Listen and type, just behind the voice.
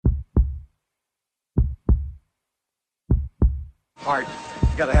Heart.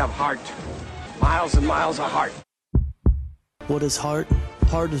 You gotta have heart. Miles and miles of heart. What is heart?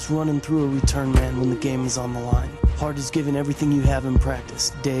 Heart is running through a return man when the game is on the line. Heart is giving everything you have in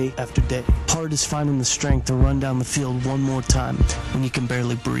practice, day after day. Heart is finding the strength to run down the field one more time when you can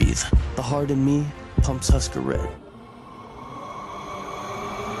barely breathe. The heart in me pumps Husker Red.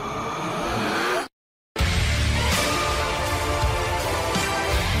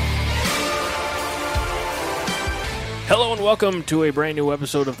 Hello and welcome to a brand new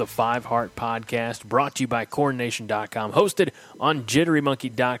episode of the Five Heart Podcast, brought to you by CornNation.com, hosted on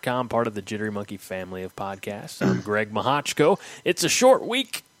JitteryMonkey.com, part of the Jittery Monkey family of podcasts. I'm Greg Mahochko. It's a short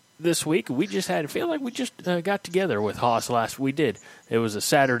week this week. We just got together with Haas last. We did. It was a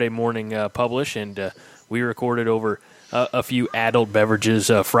Saturday morning publish, and we recorded over a few adult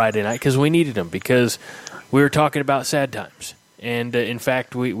beverages Friday night because we needed them, because we were talking about sad times. And, in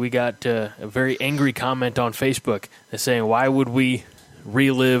fact, we got a very angry comment on Facebook saying, why would we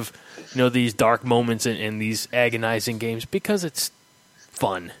relive, these dark moments and these agonizing games? Because it's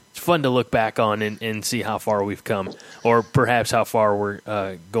fun. It's fun to look back on and see how far we've come, or perhaps how far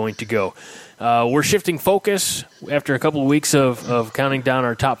we're going to go. We're shifting focus after a couple of weeks of counting down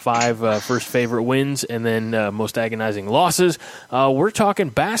our top five first favorite wins and then most agonizing losses. We're talking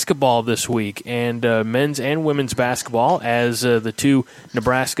basketball this week, and men's and women's basketball, as the two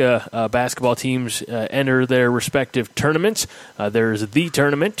Nebraska basketball teams enter their respective tournaments. There's the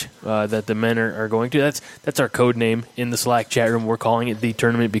tournament that the men are going to. That's our code name in the Slack chat room. We're calling it the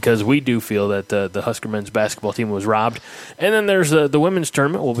tournament because we do feel that the Husker men's basketball team was robbed. And then there's the women's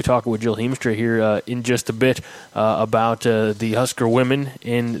tournament. We'll be talking with Jill Heemstra here in just a bit about the Husker women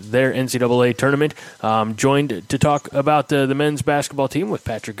in their NCAA tournament. Joined to talk about the men's basketball team with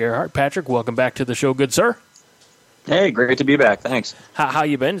Patrick Gerhardt. Patrick, welcome back to the show, good sir. Hey, great to be back. Thanks. How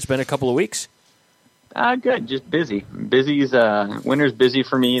you been? It's been a couple of weeks. Good, just busy. Winter's busy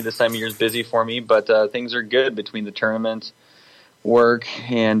for me. This time of year is busy for me, but things are good between the tournament, work,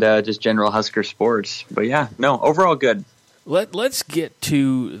 and just general Husker sports. But yeah, no, overall good. Let's get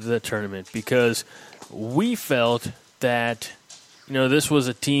to the tournament, because we felt that this was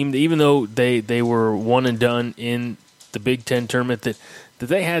a team that, even though they were one and done in the Big Ten tournament, that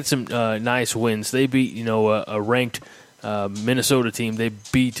they had some nice wins. They beat a ranked Minnesota team. They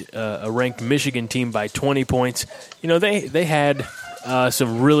beat a ranked Michigan team by 20 points. They had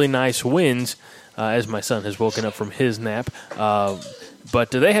some really nice wins. As my son has woken up from his nap.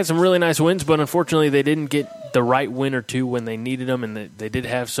 But they had some really nice wins, but unfortunately they didn't get the right win or two when they needed them, and they did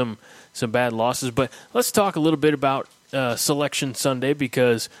have some bad losses. But let's talk a little bit about Selection Sunday,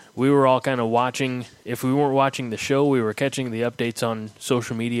 because we were all kind of watching. If we weren't watching the show, we were catching the updates on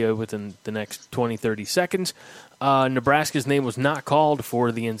social media within the next 20, 30 seconds. Nebraska's name was not called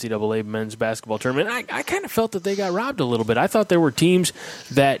for the NCAA men's basketball tournament. I kind of felt that they got robbed a little bit. I thought there were teams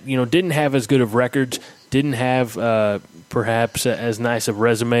that didn't have as good of records, didn't have perhaps as nice of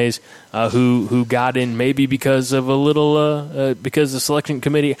resumes, who got in maybe because of because the selection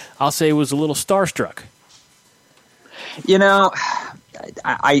committee, I'll say, was a little starstruck.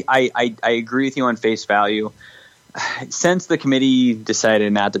 I agree with you on face value. Since the committee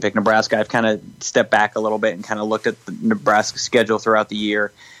decided not to pick Nebraska, I've kind of stepped back a little bit and kind of looked at the Nebraska schedule throughout the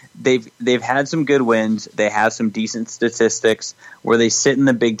year. They've had some good wins. They have some decent statistics. Where they sit in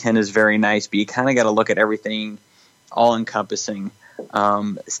the Big Ten is very nice, but you kind of got to look at everything all-encompassing.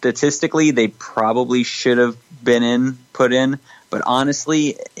 Statistically, they probably should have put in, but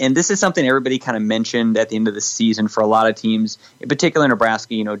honestly, and this is something everybody kind of mentioned at the end of the season for a lot of teams, in particular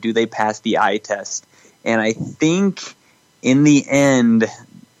Nebraska, do they pass the eye test? And I think in the end,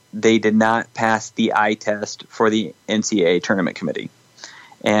 they did not pass the eye test for the NCAA tournament committee.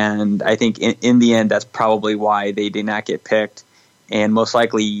 And I think in the end, that's probably why they did not get picked, and most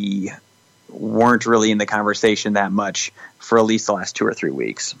likely weren't really in the conversation that much for at least the last 2 or 3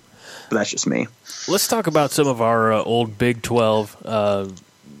 weeks. But that's just me. Let's talk about some of our old Big 12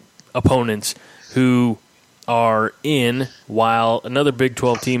 opponents who are in, while another Big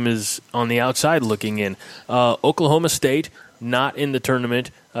 12 team is on the outside looking in. Oklahoma State, not in the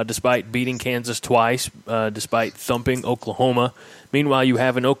tournament, despite beating Kansas twice, despite thumping Oklahoma. Meanwhile, you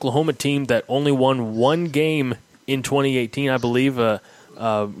have an Oklahoma team that only won one game in 2018, I believe.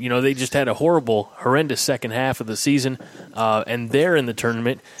 They just had a horrendous second half of the season, and they're in the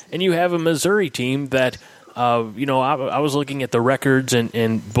tournament. And you have a Missouri team that, I was looking at the records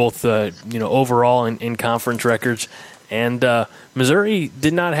and both, overall and conference records, and Missouri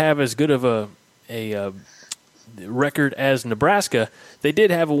did not have as good of a record as Nebraska. They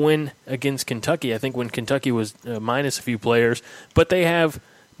did have a win against Kentucky, I think, when Kentucky was minus a few players, but they have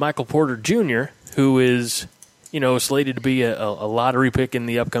Michael Porter Jr., who is slated to be a lottery pick in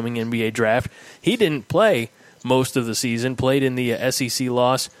the upcoming NBA draft. He didn't play most of the season, played in the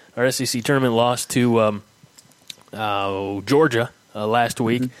SEC tournament loss to Georgia last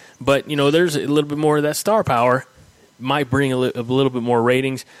week. Mm-hmm. But, there's a little bit more of that star power. Might bring a little bit more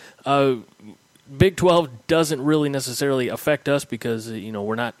ratings. Big 12 doesn't really necessarily affect us because,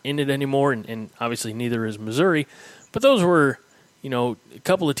 we're not in it anymore, and obviously neither is Missouri. But those were, a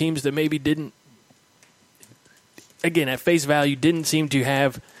couple of teams that maybe didn't, again, at face value, didn't seem to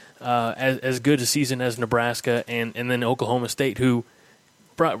have as good a season as Nebraska and then Oklahoma State, who,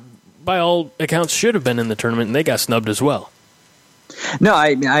 by all accounts, should have been in the tournament, and they got snubbed as well. No,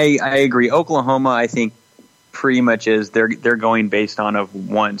 I agree. Oklahoma, I think, pretty much is they're going based on of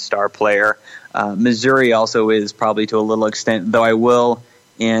one star player. Missouri also is probably to a little extent, though I will,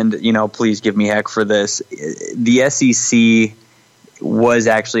 and please give me heck for this. The SEC was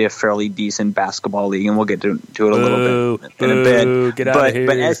actually a fairly decent basketball league, and we'll get to it a little bit in a bit. Get out of here.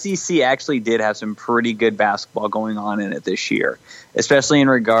 But SEC actually did have some pretty good basketball going on in it this year, especially in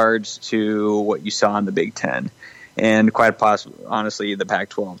regards to what you saw in the Big Ten, and quite possibly, honestly, the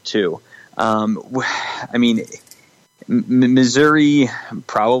Pac-12 too. Missouri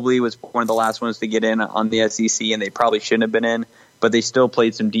probably was one of the last ones to get in on the SEC, and they probably shouldn't have been in, but they still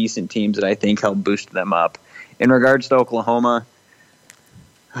played some decent teams that I think helped boost them up. In regards to Oklahoma,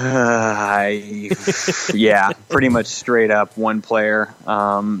 pretty much straight up one player.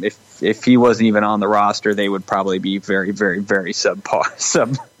 If he wasn't even on the roster, they would probably be very, very, very sub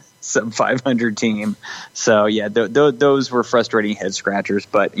 500 team. So yeah, those were frustrating head scratchers.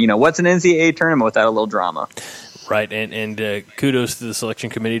 But what's an NCAA tournament without a little drama? Right, and kudos to the selection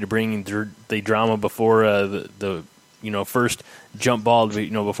committee to bringing the drama before the first jump ball,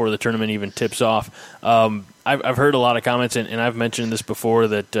 before the tournament even tips off. I've heard a lot of comments, and I've mentioned this before,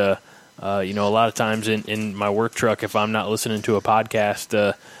 that a lot of times in my work truck, if I'm not listening to a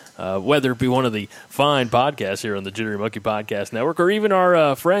podcast, whether it be one of the fine podcasts here on the Jittery Monkey Podcast Network, or even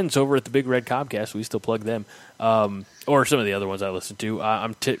our friends over at the Big Red Cobcast, we still plug them, or some of the other ones I listen to.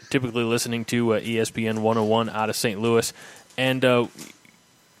 I'm typically listening to ESPN 101 out of St. Louis, and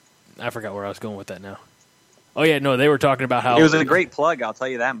I forgot where I was going with that now. Oh yeah, no, they were talking about how it was a great plug. I'll tell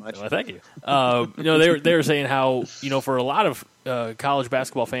you that much. Well, thank you. They were saying how for a lot of college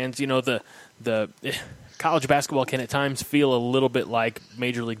basketball fans, the college basketball can at times feel a little bit like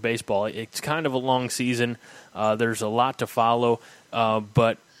Major League Baseball. It's kind of a long season. There's a lot to follow,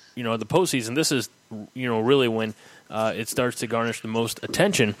 but the postseason, this is really when it starts to garnish the most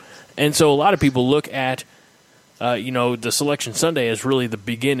attention, and so a lot of people look at the Selection Sunday as really the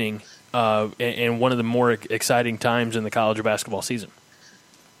beginning. And one of the more exciting times in the college basketball season.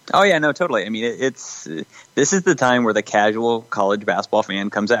 Oh yeah, no, totally. I mean, this is the time where the casual college basketball fan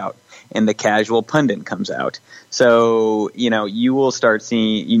comes out and the casual pundit comes out. So you will start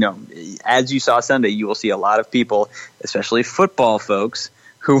seeing, as you saw Sunday, you will see a lot of people, especially football folks,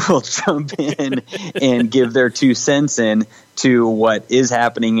 who will jump in and give their 2 cents in to what is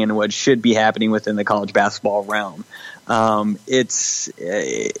happening and what should be happening within the college basketball realm. It's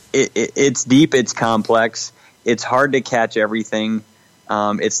deep, it's complex, it's hard to catch everything.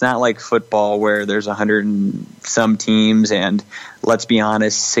 It's not like football where there's 100 and some teams and, let's be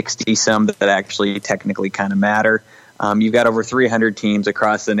honest, 60 some that actually technically kind of matter. You've got over 300 teams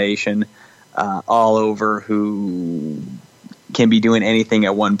across the nation, all over, who can be doing anything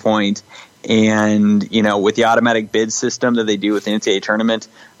at one point. And, with the automatic bid system that they do with the NCAA tournament,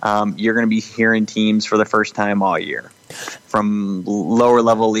 you're going to be hearing teams for the first time all year from lower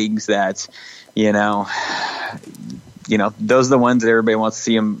level leagues that, those are the ones that everybody wants to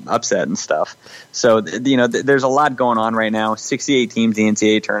see them upset and stuff. So, there's a lot going on right now. 68 teams in the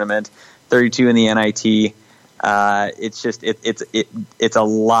NCAA tournament, 32 in the NIT. It's just, it's a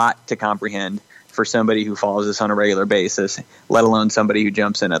lot to comprehend for somebody who follows this on a regular basis, let alone somebody who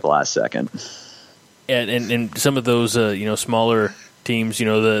jumps in at the last second. And some of those, smaller teams,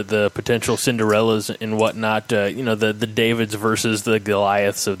 the potential Cinderellas and whatnot, the Davids versus the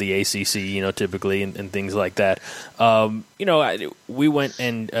Goliaths of the ACC, typically, and things like that. We went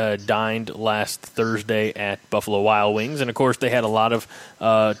and dined last Thursday at Buffalo Wild Wings, and of course they had a lot of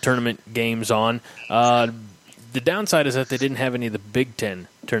tournament games on. The downside is that they didn't have any of the Big Ten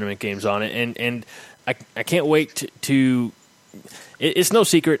tournament games on it, and I can't wait to it's no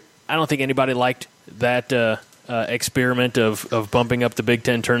secret, I don't think anybody liked that experiment of bumping up the Big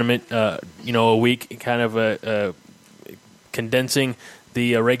Ten tournament, a week, kind of condensing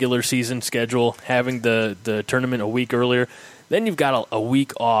the regular season schedule, having the tournament a week earlier. Then you've got a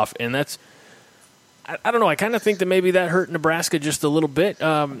week off, and that's, I don't know, I kind of think that maybe that hurt Nebraska just a little bit.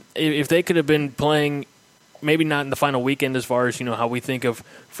 If they could have been playing maybe not in the final weekend as far as, how we think of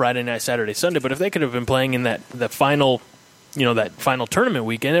Friday night, Saturday, Sunday, but if they could have been playing in that final, that final tournament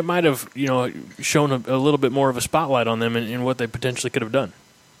weekend, it might have, shown a little bit more of a spotlight on them and what they potentially could have done.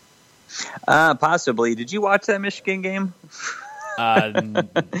 Possibly. Did you watch that Michigan game?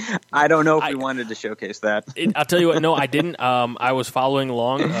 I don't know if we wanted to showcase that. I'll tell you what. No, I didn't. I was following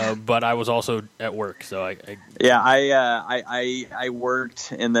along, but I was also at work. So I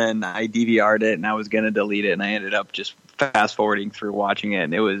worked and then I DVR'd it and I was going to delete it and I ended up just fast forwarding through watching it,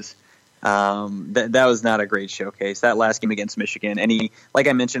 and it was that was not a great showcase. That last game against Michigan, like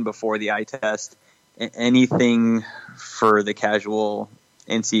I mentioned before, the eye test, anything for the casual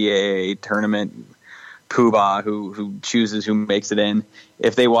NCAA tournament poobah who chooses who makes it in.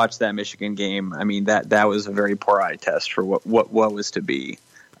 If they watch that Michigan game, I mean that was a very poor eye test for what was to be.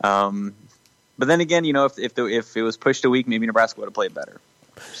 But then again, if it was pushed a week, maybe Nebraska would have played better.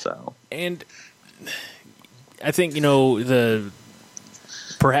 So, and I think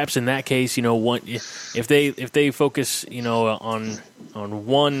perhaps in that case, if they focus on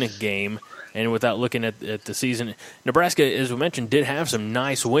one game. And without looking at the season, Nebraska, as we mentioned, did have some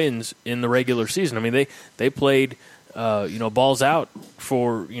nice wins in the regular season. I mean, they played, balls out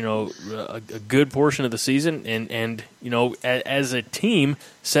for a good portion of the season, and as a team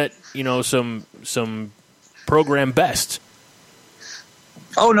set some program bests.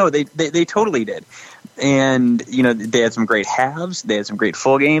 Oh no, they totally did. And, they had some great halves. They had some great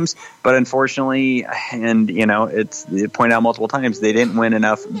full games. But unfortunately, and, it's pointed out multiple times, they didn't win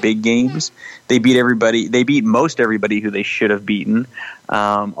enough big games. They beat everybody. They beat most everybody who they should have beaten.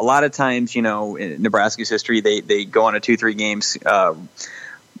 A lot of times, in Nebraska's history, they go on a 2-3 games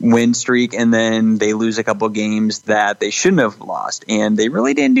win streak, and then they lose a couple of games that they shouldn't have lost. And they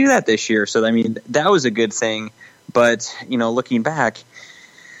really didn't do that this year. So, I mean, that was a good thing. But, looking back,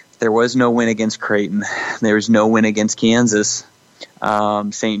 there was no win against Creighton. There was no win against Kansas.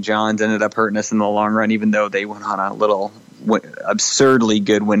 St. John's ended up hurting us in the long run, even though they went on a little absurdly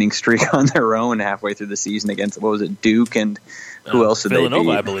good winning streak on their own halfway through the season against, Duke, and who else did Villanova, they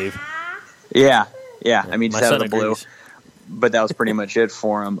beat? I believe. Yeah. I mean, just out of the blue. Agrees. But that was pretty much it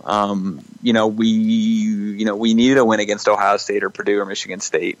for them. We needed a win against Ohio State or Purdue or Michigan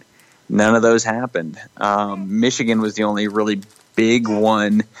State. None of those happened. Michigan was the only really big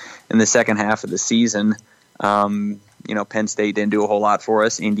one in the second half of the season. Penn State didn't do a whole lot for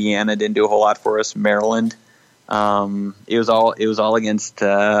us. Indiana didn't do a whole lot for us. Maryland. It was all against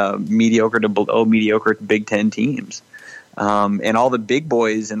mediocre Big Ten teams. And all the big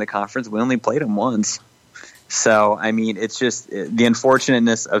boys in the conference, we only played them once. So, I mean, it's just the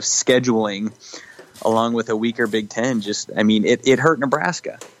unfortunateness of scheduling along with a weaker Big Ten. It hurt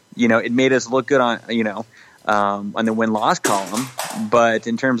Nebraska. It made us look good on the win-loss column, but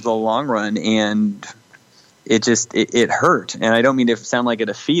in terms of the long run, and it hurt. And I don't mean to sound like a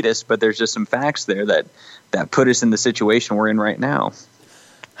defeatist, but there's just some facts there that put us in the situation we're in right now.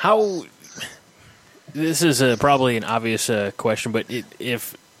 This is probably an obvious question, but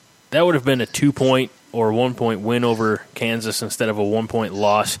if that would have been a 2-point or 1-point win over Kansas instead of a 1-point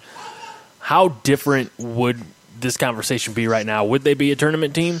loss, how different would this conversation be right now? Would they be a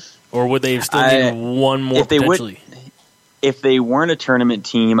tournament team? Or would they still need one more potentially? If they weren't a tournament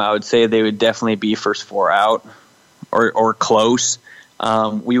team, I would say they would definitely be first 4 out or close.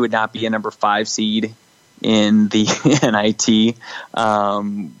 We would not be a number 5 seed in the NIT.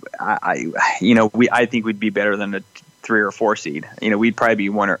 I think we'd be better than a 3 or 4 seed. We'd probably be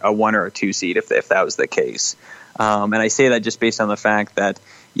a 1 or a 2 seed if that was the case. And I say that just based on the fact that,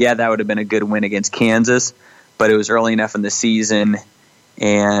 that would have been a good win against Kansas, but it was early enough in the season.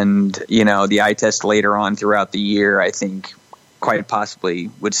 And, the eye test later on throughout the year, I think quite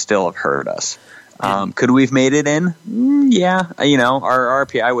possibly would still have hurt us. Could we have made it in? Yeah. Our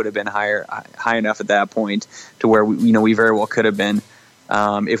RPI would have been high enough at that point to where we very well could have been.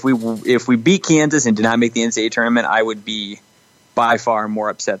 If we beat Kansas and did not make the NCAA tournament, I would be by far more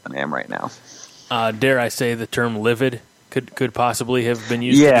upset than I am right now. Dare I say the term livid could possibly have been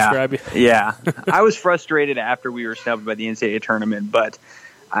used to describe you? Yeah. I was frustrated after we were snubbed by the NCAA tournament, but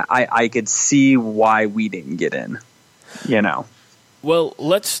I could see why we didn't get in, Well,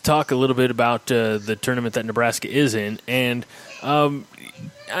 let's talk a little bit about the tournament that Nebraska is in. And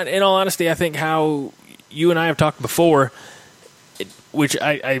in all honesty, I think how you and I have talked before, which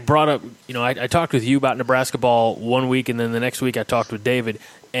I brought up, I talked with you about Nebraska ball one week, and then the next week I talked with David,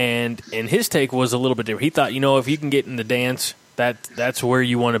 and his take was a little bit different. He thought, if you can get in the dance, that's where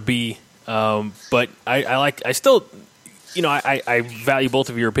you want to be. But I still, I value both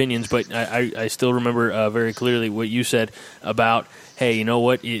of your opinions, but I still remember very clearly what you said about, hey, you know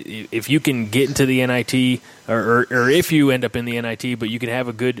what? If you can get into the NIT, or if you end up in the NIT, but you can have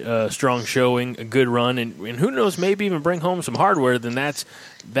a good, strong showing, a good run, and who knows, maybe even bring home some hardware, then that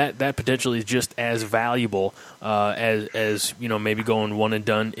potentially is just as valuable as maybe going one and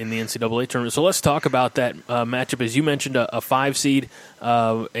done in the NCAA tournament. So let's talk about that matchup. As you mentioned, a 5 seed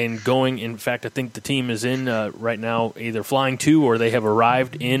and going. In fact, I think the team is in right now either flying to or they have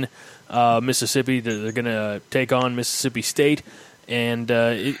arrived in Mississippi. They're going to take on Mississippi State. And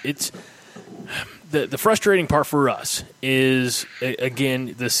it's the frustrating part for us is,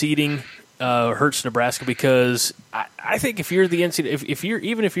 again, the seeding hurts Nebraska because I think if you're the NCAA,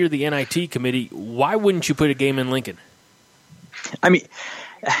 if you're the NIT committee, why wouldn't you put a game in Lincoln? I mean,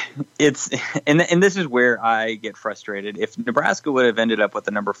 it's and this is where I get frustrated. If Nebraska would have ended up with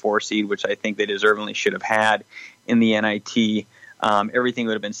the number 4 seed, which I think they deservingly should have had in the NIT, everything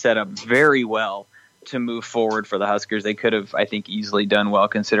would have been set up very well to move forward for the Huskers. They could have, I think, easily done well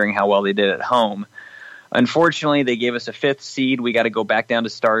considering how well they did at home. Unfortunately, they gave us a 5th seed. We got to go back down to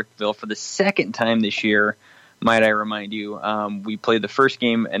Starkville for the second time this year, might I remind you. We played the first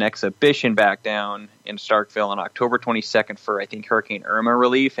game, an exhibition back down in Starkville on October 22nd for, I think, Hurricane Irma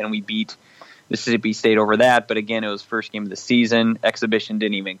relief, and we beat Mississippi State over that. But again, it was first game of the season. Exhibition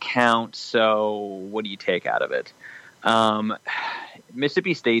didn't even count, so what do you take out of it?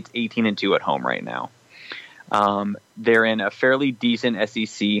 Mississippi State's 18-2 at home right now. They're in a fairly decent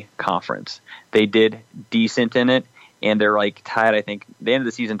SEC conference. They did decent in it, and they're like tied, I think, the end of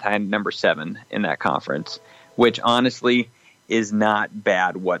the season tied number 7 in that conference, which honestly is not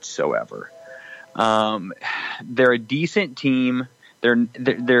bad whatsoever. They're a decent team. They're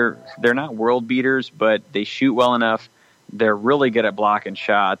not world beaters, but they shoot well enough. They're really good at blocking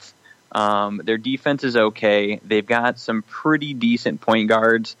shots. Their defense is okay. They've got some pretty decent point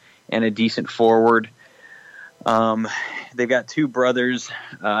guards and a decent forward. They've got 2 brothers.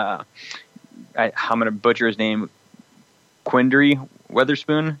 I'm going to butcher his name, Quindry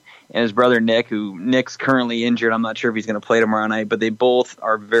Weatherspoon, and his brother Nick's currently injured. I'm not sure if he's going to play tomorrow night, but they both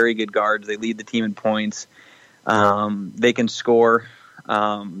are very good guards. They lead the team in points. They can score.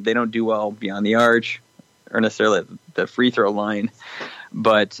 They don't do well beyond the arch or necessarily the free throw line.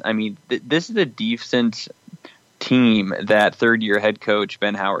 But, I mean, this is a decent team that third-year head coach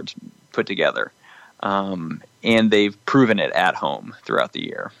Ben Howard's put together. And they've proven it at home throughout the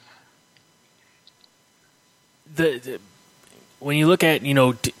year. When you look at,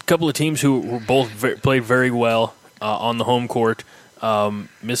 a couple of teams who were both played very well on the home court,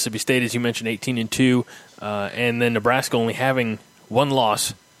 Mississippi State, as you mentioned, 18-2, and then Nebraska only having 1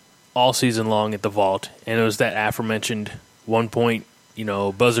 loss all season long at the Vault, and it was that aforementioned 1-point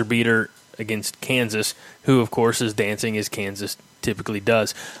buzzer beater against Kansas, who, of course, is dancing as Kansas typically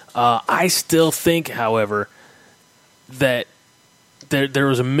does. I still think, however, that there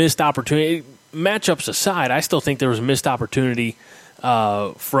was a missed opportunity. Matchups aside, I still think there was a missed opportunity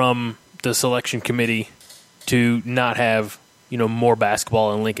from the selection committee to not have more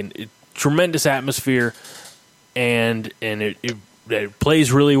basketball in Lincoln. Tremendous atmosphere, and it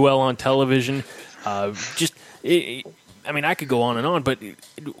plays really well on television. I mean, I could go on and on, but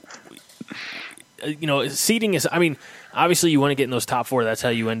seeding is. I mean, obviously, you want to get in those top 4. That's how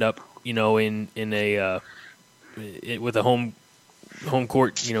you end up, in a with a home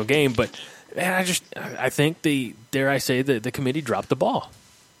court, game. But man, I think dare I say the committee dropped the ball.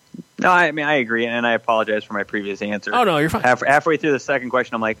 No, I mean, I agree, and I apologize for my previous answer. Oh no, you're fine. Halfway through the second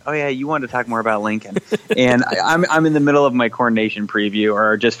question, I'm like, oh yeah, you wanted to talk more about Lincoln, and I'm in the middle of my coronation preview,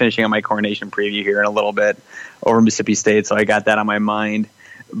 or just finishing up my coronation preview here in a little bit over Mississippi State, so I got that on my mind.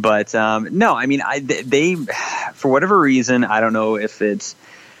 But no, I mean, they for whatever reason, I don't know if it's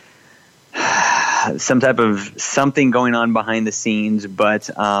some type of something going on behind the scenes,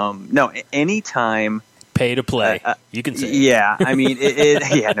 but no, anytime. Pay to play. You can say. Yeah, I mean,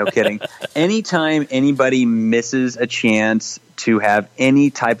 yeah, no kidding. Anytime anybody misses a chance to have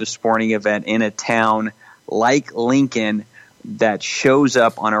any type of sporting event in a town like Lincoln that shows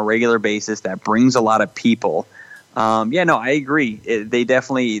up on a regular basis, that brings a lot of people, yeah, no, I agree. They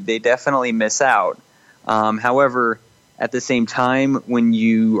definitely miss out. However, at the same time, when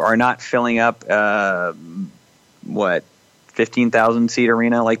you are not filling up, 15,000 seat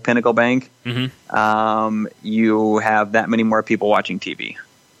arena like Pinnacle Bank, mm-hmm. You have that many more people watching TV.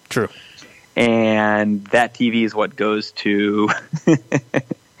 True. And that TV is what goes to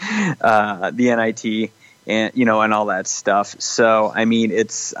the NIT and and all that stuff. So I mean,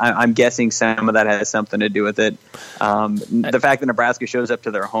 I'm guessing some of that has something to do with it. The fact that Nebraska shows up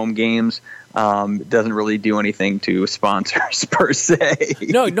to their home games doesn't really do anything to sponsors per se.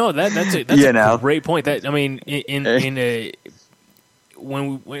 No, that's a great point. That I mean, in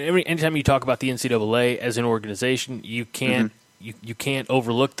anytime you talk about the NCAA as an organization, you can't you can't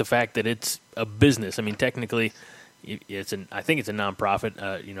overlook the fact that it's a business. I mean, technically, I think it's a nonprofit.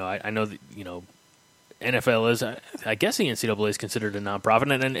 I know that NFL is. I guess the NCAA is considered a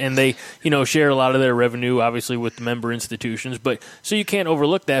nonprofit, and they share a lot of their revenue, obviously, with the member institutions. But so you can't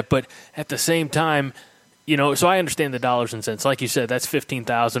overlook that. But at the same time, so I understand the dollars and cents. Like you said, that's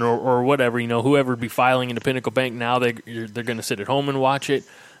 $15,000 or whatever. Whoever would be filing into Pinnacle Bank now, they're going to sit at home and watch it.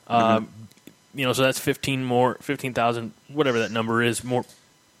 So that's 15,000, whatever that number is, more,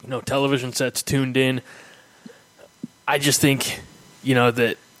 television sets tuned in. I just think,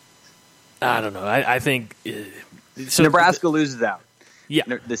 that, I don't know. I think so Nebraska loses out. Yeah,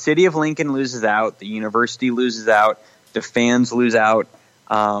 the city of Lincoln loses out. The university loses out. The fans lose out.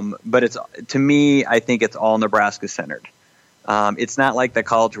 But to me, I think it's all Nebraska centered. It's not like the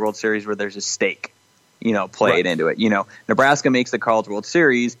College World Series where there's a stake, played into it. Nebraska makes the College World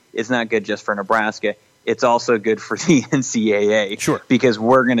Series. It's not good just for Nebraska. It's also good for the NCAA. Sure. Because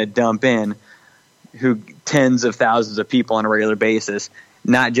we're going to dump in tens of thousands of people on a regular basis,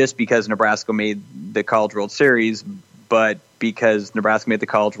 not just because Nebraska made the College World Series, but because Nebraska made the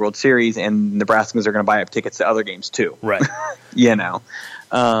College World Series and Nebraskans are going to buy up tickets to other games too. Right.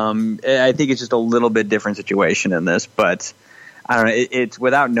 I think it's just a little bit different situation in this, but I don't know. It's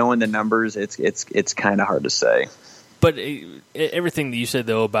without knowing the numbers, it's kind of hard to say. But everything that you said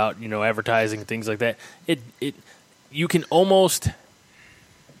though about advertising and things like that, you can almost.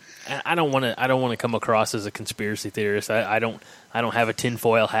 I don't want to come across as a conspiracy theorist. I don't have a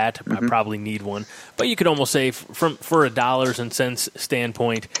tinfoil hat. I probably need one. But you could almost say for a dollars and cents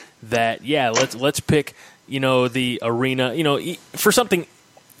standpoint that let's pick the arena for something.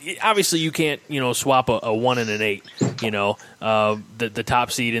 Obviously, you can't swap a 1 and an 8. The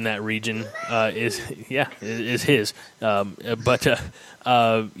top seed in that region is his. But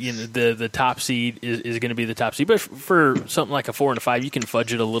the top seed is going to be the top seed. But for something like a 4 and a 5, you can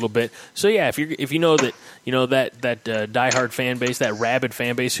fudge it a little bit. So if you know that that diehard fan base, that rabid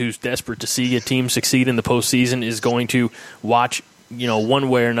fan base who's desperate to see a team succeed in the postseason is going to watch one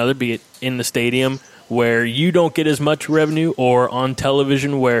way or another, be it in the stadium where you don't get as much revenue or on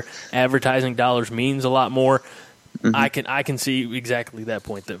television where advertising dollars means a lot more. I can see exactly that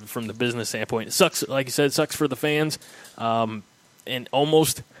point, that from the business standpoint. It sucks, like you said, it sucks for the fans. And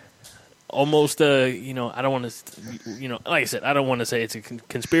almost, I don't want to, like I said, I don't want to say it's a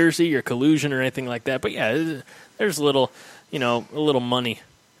conspiracy or collusion or anything like that. But there's a little money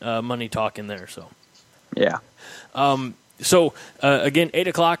talk in there. So, yeah. Again,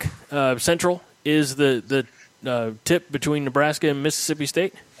 8:00 Central is the tip between Nebraska and Mississippi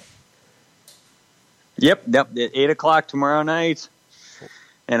State. Yep. At 8:00 tomorrow night.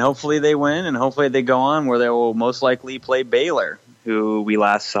 And hopefully they win, and hopefully they go on where they will most likely play Baylor, who we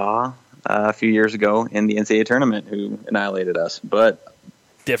last saw a few years ago in the NCAA tournament, who annihilated us. But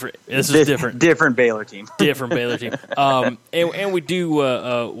different. This is different. Different Baylor team. Different Baylor team. And we do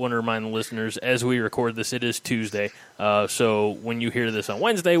want to remind the listeners, as we record this, it is Tuesday. So when you hear this on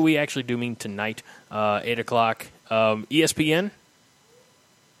Wednesday, we actually do mean tonight, 8:00.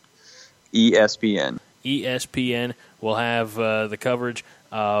 ESPN? ESPN will have the coverage.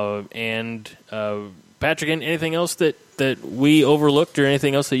 And Patrick, anything else that we overlooked or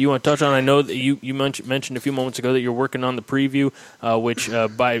anything else that you want to touch on? I know that you mentioned a few moments ago that you're working on the preview, which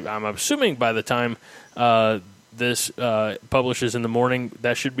I'm assuming by the time this publishes in the morning,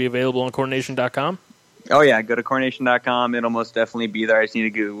 that should be available on CornNation.com. Oh, yeah. Go to CornNation.com. It'll most definitely be there. I just need to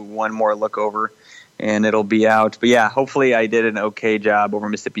do one more look over, and it'll be out. But, yeah, hopefully I did an okay job over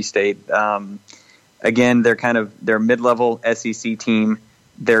Mississippi State. Again, they're mid-level SEC team.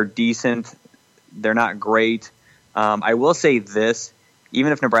 They're decent. They're not great. I will say this: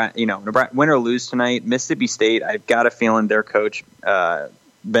 even if Nebraska win or lose tonight, Mississippi State, I've got a feeling their coach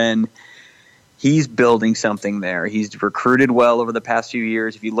Ben, he's building something there. He's recruited well over the past few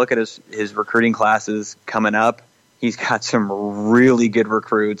years. If you look at his recruiting classes coming up, he's got some really good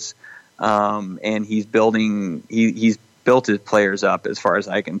recruits, and he's built his players up as far as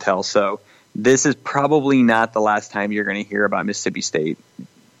I can tell. So this is probably not the last time you're going to hear about Mississippi State.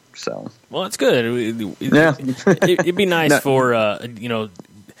 So, well, it's good. It'd be nice for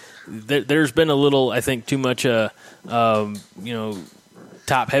there's been a little, I think, too much top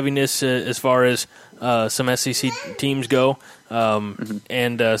heaviness as far as some SEC teams go,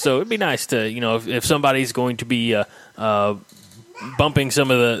 and so it'd be nice to if somebody's going to be bumping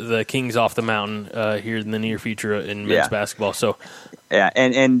some of the kings off the mountain here in the near future in men's basketball. So. Yeah,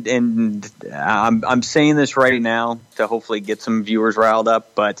 and I'm saying this right now to hopefully get some viewers riled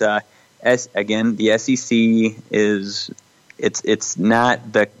up, but again, the SEC is it's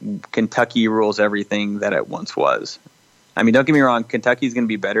not the Kentucky rules everything that it once was. I mean, don't get me wrong, Kentucky's going to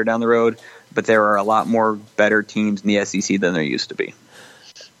be better down the road, but there are a lot more better teams in the SEC than there used to be.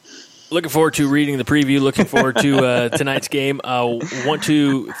 Looking forward to reading the preview. Looking forward to tonight's game. Want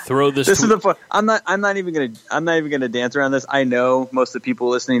to throw this. This is the fun. I'm not even gonna dance around this. I know most of the people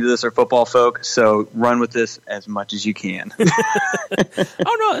listening to this are football folk, so run with this as much as you can.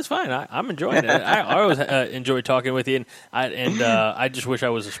 Oh no, that's fine. I'm enjoying it. I always enjoy talking with you, and I just wish I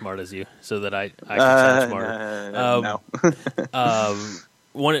was as smart as you, so that I could sound smarter. No.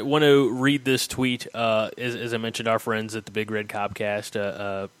 Want to read this tweet? As I mentioned, our friends at the Big Red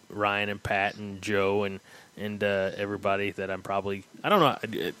Cobcast, Ryan and Pat and Joe and everybody that I don't know.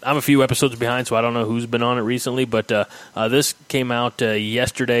 I'm a few episodes behind, so I don't know who's been on it recently. But this came out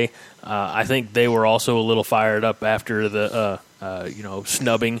yesterday. I think they were also a little fired up after the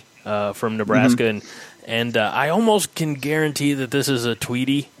snubbing from Nebraska, and I almost can guarantee that this is a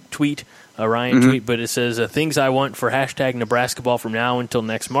tweet. A Ryan tweet, but it says, things I want for hashtag Nebraska ball from now until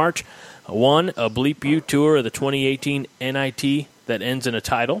next March. 1, a Bleep U tour of the 2018 NIT that ends in a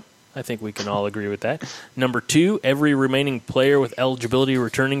title. I think we can all agree with that. Number 2, every remaining player with eligibility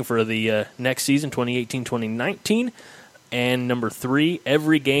returning for the next season, 2018-2019. And number 3,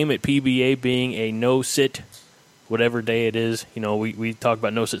 every game at PBA being a no-sit, whatever day it is. You know, we talk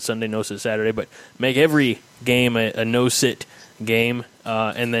about no-sit Sunday, no-sit Saturday, but make every game a no-sit game,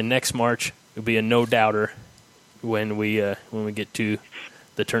 and then next March it'll be a no-doubter when we get to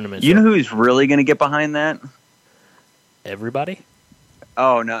the tournament. You know who's really going to get behind that? Everybody?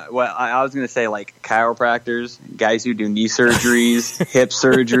 Oh, no. Well, I was going to say, like, chiropractors, guys who do knee surgeries, hip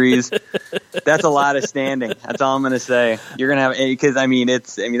surgeries. That's a lot of standing. That's all I'm going to say. You're going to have – because,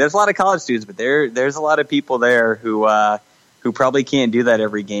 there's a lot of college students, but there's a lot of people there who probably can't do that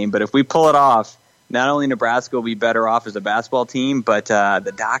every game. But if we pull it off, not only Nebraska will be better off as a basketball team, but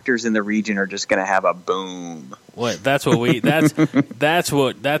the doctors in the region are just going to have a boom. What? That's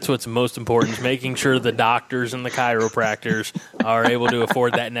what's most important is making sure the doctors and the chiropractors are able to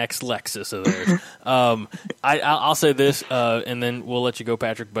afford that next Lexus of theirs. I'll say this, and then we'll let you go,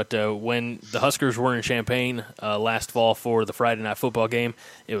 Patrick. But when the Huskers were in Champaign last fall for the Friday night football game,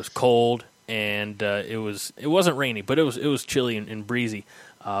 it was cold and it wasn't rainy, but it was chilly and breezy.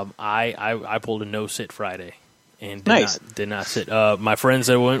 I pulled a no-sit Friday and did not sit. My friends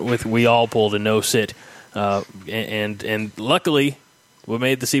that I went with, we all pulled a no-sit. And luckily, what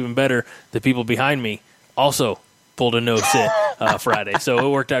made this even better, the people behind me also pulled a no-sit Friday. So it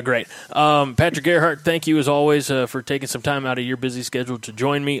worked out great. Patrick Gerhardt, thank you as always for taking some time out of your busy schedule to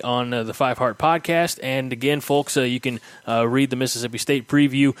join me on the Five Heart Podcast. And again, folks, you can read the Mississippi State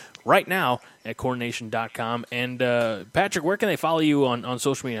preview right now at CornNation.com. And Patrick, where can they follow you on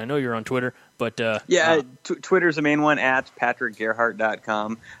social media? I know you're on Twitter, but Twitter's the main one, at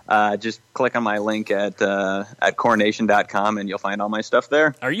PatrickGerhardt.com. Just click on my link at CornNation.com, and you'll find all my stuff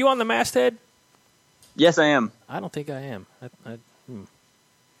there. Are you on the masthead? Yes, I am. I don't think I am.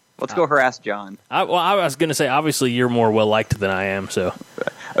 Let's go harass John. I was going to say, obviously, you're more well-liked than I am, so.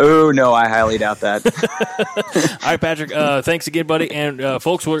 Oh, no, I highly doubt that. All right, Patrick, thanks again, buddy. And,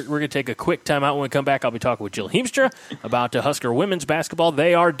 folks, we're going to take a quick time out. When we come back, I'll be talking with Jill Heemstra about Husker women's basketball.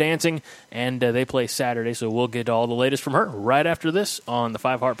 They are dancing, and they play Saturday, so we'll get all the latest from her right after this on the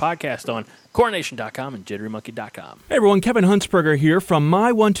Five Heart Podcast on CornNation.com and JitteryMonkey.com. Hey everyone, Kevin Huntsberger here from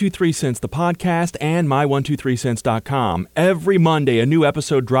My 123 Cents, the podcast, and My123Cents.com. Every Monday, a new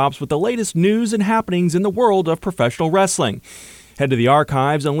episode drops with the latest news and happenings in the world of professional wrestling. Head to the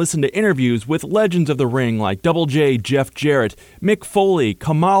archives and listen to interviews with legends of the ring like Double J, Jeff Jarrett, Mick Foley,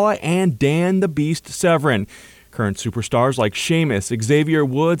 Kamala, and Dan the Beast Severin. Current superstars like Sheamus, Xavier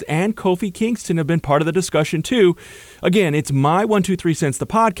Woods, and Kofi Kingston have been part of the discussion too. Again, it's My 123 Cents, the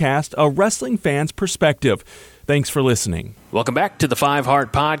podcast, a wrestling fan's perspective. Thanks for listening. Welcome back to the Five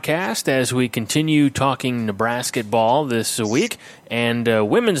Heart Podcast as we continue talking Nebraska ball this week. And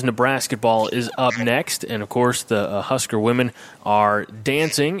women's Nebraska ball is up next. And, of course, the Husker women are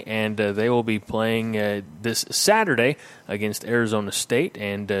dancing, and they will be playing this Saturday against Arizona State.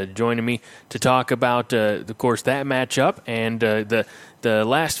 And joining me to talk about, of course, that matchup and the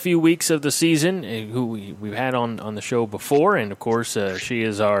last few weeks of the season, who we've had on the show before. And, of course, she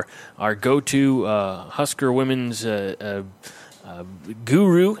is our go-to Husker women's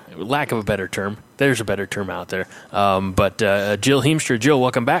guru, lack of a better term. There's a better term out there. But Jill Heemstra. Jill,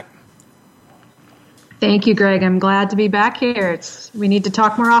 welcome back. Thank you, Greg. I'm glad to be back here. We need to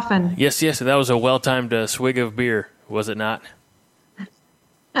talk more often. Yes. That was a well-timed swig of beer, was it not?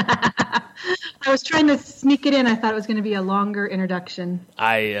 I was trying to sneak it in. I thought it was going to be a longer introduction.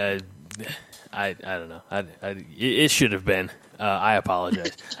 I I don't know. It should have been. I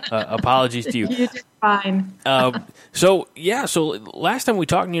apologize. Apologies to you. You did fine. So last time we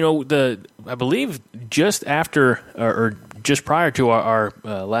talked, I believe just after or just prior to our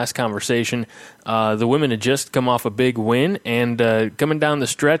last conversation, the women had just come off a big win, and coming down the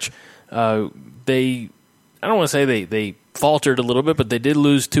stretch, I don't want to say they faltered a little bit, but they did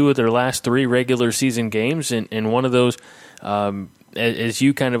lose 2 of their last 3 regular season games, and one of those, as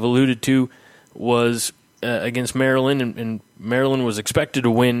you kind of alluded to, was against Maryland, and Maryland was expected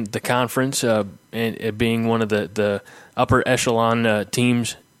to win the conference, and being one of the upper echelon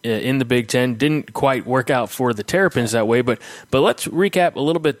teams in the Big Ten. Didn't quite work out for the Terrapins that way, but let's recap a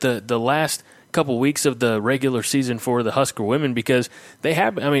little bit the last couple weeks of the regular season for the Husker women, because they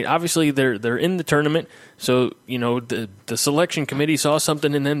have, obviously they're in the tournament, so the selection committee saw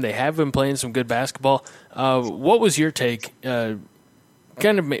something in them. They have been playing some good basketball. What was your take?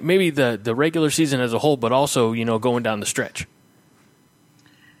 Kind of maybe the regular season as a whole, but also, going down the stretch.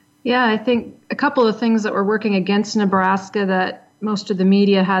 Yeah, I think a couple of things that were working against Nebraska that most of the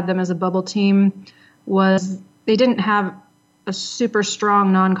media had them as a bubble team was they didn't have a super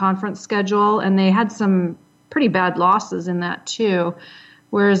strong non-conference schedule, and they had some pretty bad losses in that too.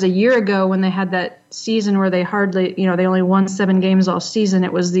 Whereas a year ago, when they had that season where they hardly, they only won 7 games all season,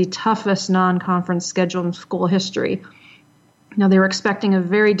 it was the toughest non-conference schedule in school history. They were expecting a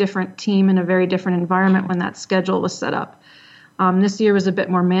very different team in a very different environment when that schedule was set up. This year was a bit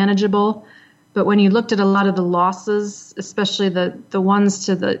more manageable, but when you looked at a lot of the losses, especially the ones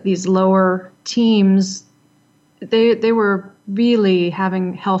to these lower teams, they were really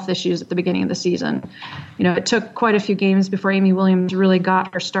having health issues at the beginning of the season. It took quite a few games before Amy Williams really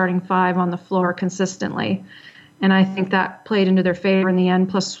got her starting 5 on the floor consistently. And I think that played into their favor in the end.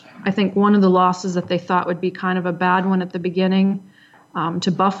 Plus, I think one of the losses that they thought would be kind of a bad one at the beginning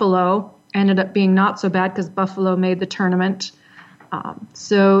to Buffalo ended up being not so bad because Buffalo made the tournament.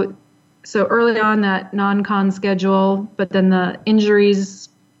 So early on that non-con schedule, but then the injuries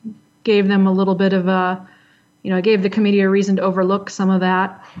gave them a little bit of gave the committee a reason to overlook some of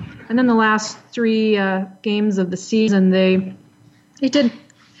that. And then the last 3 games of the season, they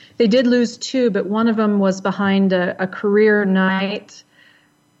did lose 2, but one of them was behind a career night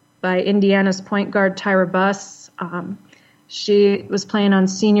by Indiana's point guard, Tyra Buss. She was playing on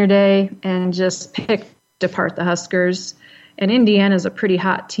senior day and just picked apart the Huskers. And Indiana's a pretty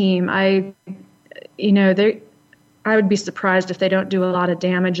hot team. I would be surprised if they don't do a lot of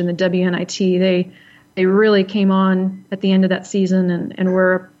damage in the WNIT. They really came on at the end of that season and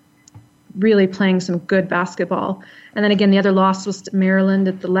were really playing some good basketball. And then again, the other loss was to Maryland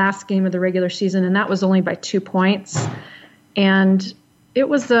at the last game of the regular season, and that was only by 2 points. And it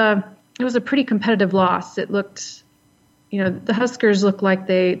was a pretty competitive loss. It looked, the Huskers looked like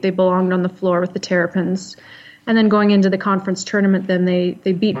they belonged on the floor with the Terrapins. And then going into the conference tournament, then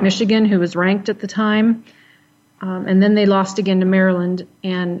they beat Michigan, who was ranked at the time. And then they lost again to Maryland.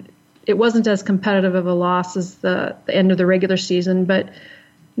 And it wasn't as competitive of a loss as the end of the regular season. But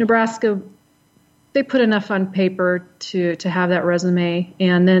Nebraska, they put enough on paper to have that resume.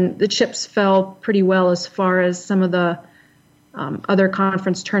 And then the chips fell pretty well as far as some of the other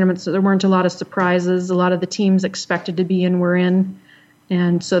conference tournaments. So there weren't a lot of surprises. A lot of the teams expected to be in were in.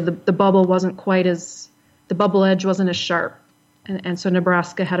 And so the bubble wasn't quite as... The bubble edge wasn't as sharp, and so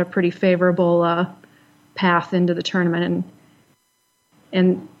Nebraska had a pretty favorable path into the tournament.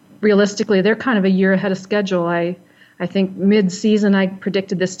 And realistically, they're kind of a year ahead of schedule. I think mid-season I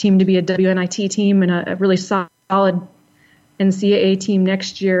predicted this team to be a WNIT team and a really solid NCAA team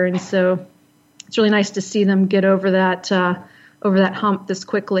next year. And so it's really nice to see them get over that hump this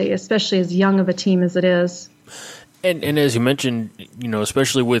quickly, especially as young of a team as it is. And as you mentioned,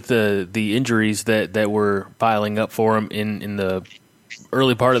 especially with the injuries that were piling up for them in the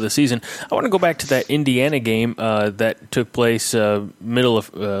early part of the season, I want to go back to that Indiana game that took place middle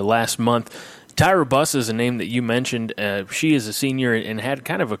of last month. Tyra Buss is a name that you mentioned. She is a senior and had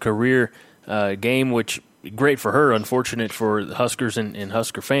kind of a career game, which great for her, unfortunate for the Huskers and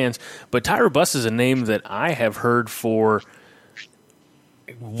Husker fans. But Tyra Buss is a name that I have heard for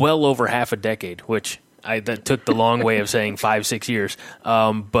well over half a decade, which... that took the long way of saying 5-6 years.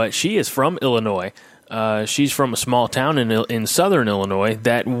 But she is from Illinois. She's from a small town in southern Illinois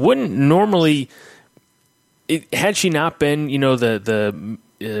that wouldn't normally, had she not been, the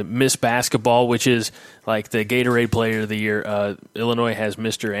Miss Basketball, which is like the Gatorade Player of the Year. Illinois has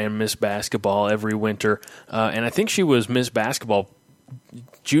Mr. and Miss Basketball every winter. And I think she was Miss Basketball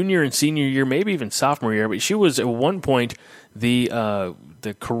junior and senior year, maybe even sophomore year. But she was at one point the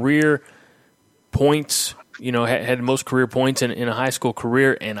career points had the most career points in a high school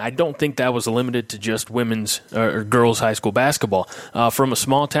career, and I don't think that was limited to just women's or girls' high school basketball. From a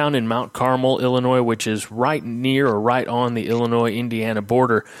small town in Mount Carmel, Illinois, which is right near or right on the Illinois-Indiana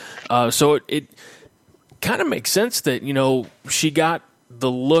border. So it kind of makes sense that, she got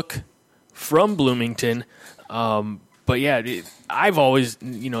the look from Bloomington. But yeah, I've always,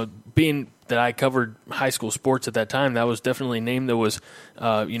 being that I covered high school sports at that time, that was definitely a name that was,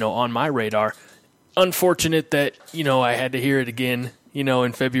 on my radar. Unfortunate that, I had to hear it again,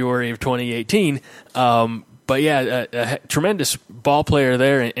 in February of 2018. But yeah, a tremendous ball player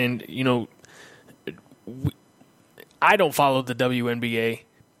there. And I don't follow the WNBA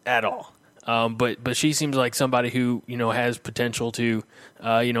at all. But she seems like somebody who, has potential to,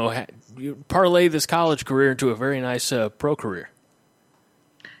 parlay this college career into a very nice pro career.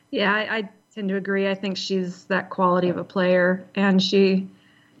 Yeah, I tend to agree. I think she's that quality of a player. And she,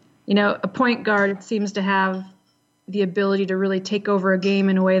 a point guard seems to have the ability to really take over a game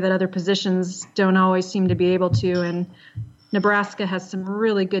in a way that other positions don't always seem to be able to. And Nebraska has some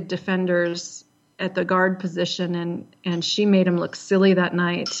really good defenders at the guard position, and she made them look silly that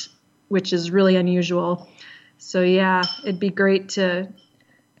night, which is really unusual. So, yeah, it'd be great to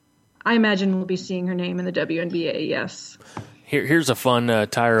 – I imagine we'll be seeing her name in the WNBA, yes. Here's a fun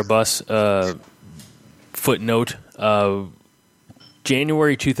Tyra Buss footnote.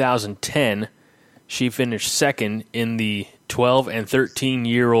 January 2010, she finished second in the 12 and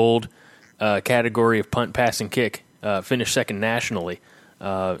 13-year-old category of punt, pass, and kick, finished second nationally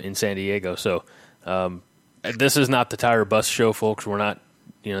in San Diego. So this is not the Tyra Buss show, folks. We're not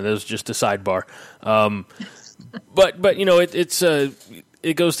 – that was just a sidebar. But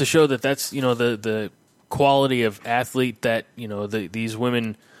it goes to show that that's, the quality of athlete that, these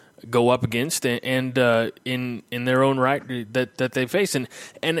women go up against and in their own right that they face. And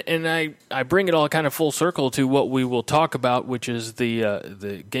I bring it all kind of full circle to what we will talk about, which is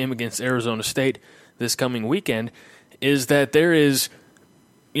the game against Arizona State this coming weekend, is that there is,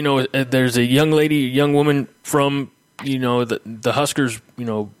 there's a young woman from, the Huskers,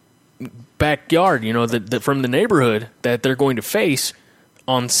 backyard, from the neighborhood that they're going to face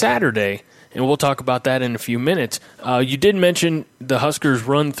on Saturday, and we'll talk about that in a few minutes. You did mention the Huskers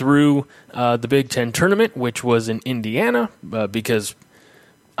run through the Big Ten tournament, which was in Indiana, because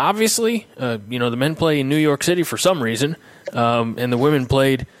obviously, the men play in New York City for some reason, and the women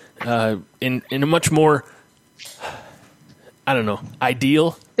played in a much more,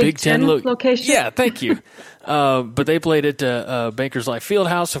 ideal Big Ten location. Yeah, thank you. But they played at Bankers Life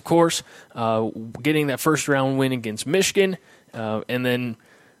Fieldhouse, of course, getting that first round win against Michigan, and then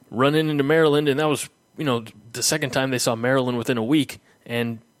running into Maryland. And that was, the second time they saw Maryland within a week.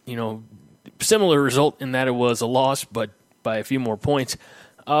 And, similar result in that it was a loss, but by a few more points.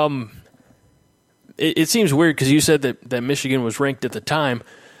 It seems weird because you said that Michigan was ranked at the time,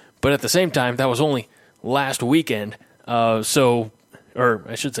 but at the same time, that was only last weekend. Or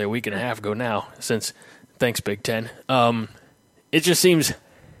I should say a week and a half ago now, thanks Big Ten. It just seems,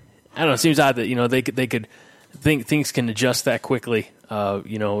 it seems odd that, they could think things can adjust that quickly. At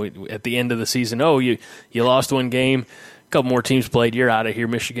the end of the season, you lost one game, a couple more teams played, you're out of here,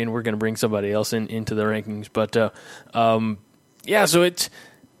 Michigan, we're going to bring somebody else into the rankings. But, so it's,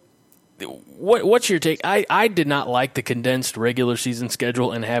 what's your take? I did not like the condensed regular season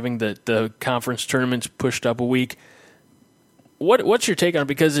schedule and having the conference tournaments pushed up a week. What's your take on it?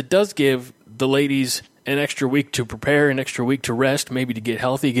 Because it does give the ladies an extra week to prepare, an extra week to rest, maybe to get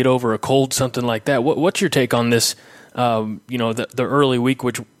healthy, get over a cold, something like that. What's your take on this, the early week,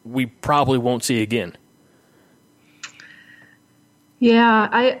 which we probably won't see again? Yeah,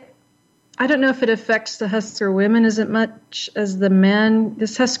 I don't know if it affects the Husker women as much as the men.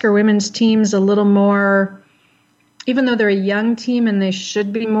 This Husker women's team's a little more, even though they're a young team and they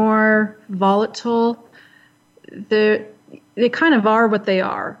should be more volatile, they kind of are what they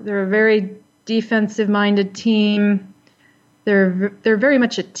are. They're a very defensive-minded team. They're very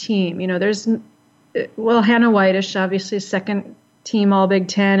much a team. There's Hannah Whitish, obviously second team All Big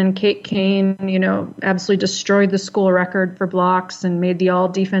Ten, and Kate Kane, absolutely destroyed the school record for blocks and made the all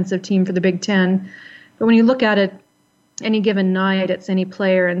defensive team for the Big Ten. But when you look at it, any given night, it's any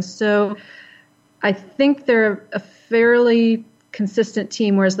player, and so I think they're a fairly consistent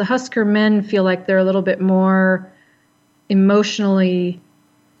team. Whereas the Husker men feel like they're a little bit more emotionally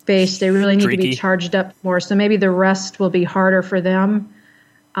based. They really need to be charged up more. So maybe the rest will be harder for them.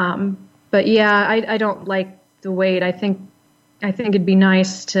 But yeah, I don't like the wait. I think it'd be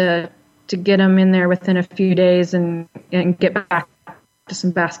nice to get them in there within a few days and get back to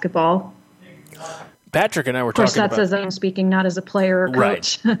some basketball. Patrick and I were of course, talking that's about, as I'm speaking, not as a player or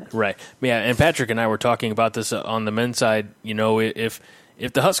coach. Right. Yeah, and Patrick and I were talking about this on the men's side. You know, if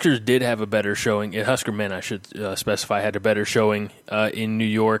the Huskers did have a better showing, Husker men, I should specify, had a better showing in New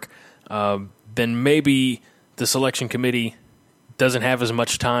York, then maybe the selection committee doesn't have as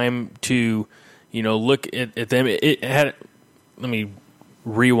much time to, look at them. It had. Let me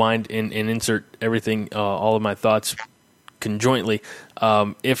rewind and insert everything, all of my thoughts conjointly.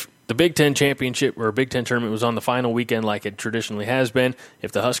 If the Big Ten championship or Big Ten tournament was on the final weekend like it traditionally has been,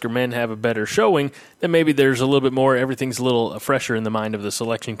 if the Husker men have a better showing, then maybe there's a little bit more, everything's a little fresher in the mind of the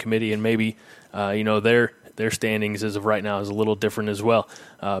selection committee, and maybe, their standings as of right now is a little different as well.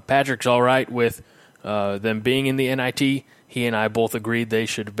 Patrick's all right with them being in the NIT. He and I both agreed they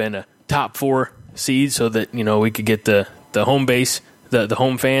should have been a top 4 seed so that, we could get the home base, the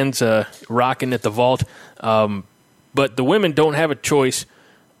home fans rocking at the Vault. But the women don't have a choice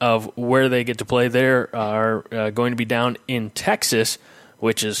of where they get to play. They are going to be down in Texas,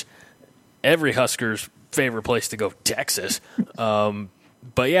 which is every Husker's favorite place to go, Texas.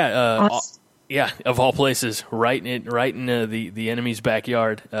 But yeah, of all places, right in the enemy's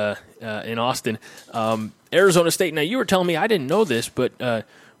backyard in Austin. Arizona State. Now, you were telling me, I didn't know this, but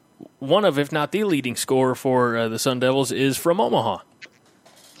one of, if not the leading scorer for the Sun Devils is from Omaha.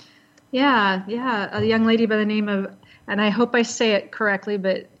 Yeah, a young lady by the name of, and I hope I say it correctly,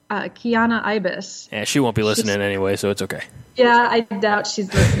 but Kiana Ibis. Yeah, she won't be listening anyway, so it's okay. Yeah, I doubt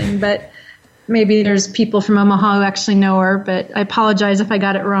she's listening, but maybe there's people from Omaha who actually know her, but I apologize if I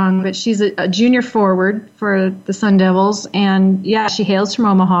got it wrong. But she's a junior forward for the Sun Devils, and yeah, she hails from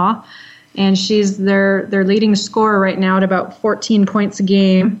Omaha, and she's their leading scorer right now at about 14 points a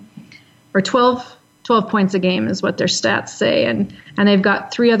game, or 12 points a game is what their stats say, and they've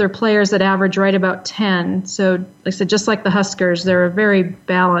got 3 other players that average right about 10. So, like I said, just like the Huskers, they're a very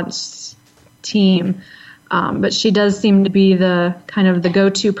balanced team. But she does seem to be the kind of the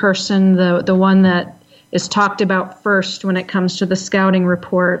go-to person, the one that is talked about first when it comes to the scouting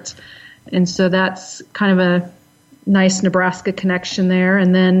report, and so that's kind of a nice Nebraska connection there.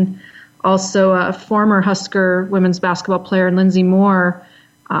 And then also a former Husker women's basketball player, Lindsey Moore.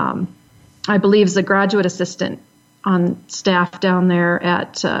 I believe is a graduate assistant on staff down there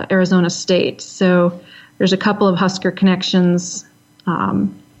at Arizona State. So there's a couple of Husker connections,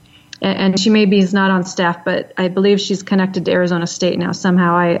 and she maybe is not on staff, but I believe she's connected to Arizona State now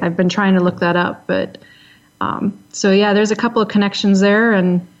somehow. I've been trying to look that up, but so yeah, there's a couple of connections there,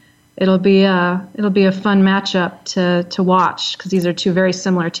 and it'll be a fun matchup to watch because these are 2 very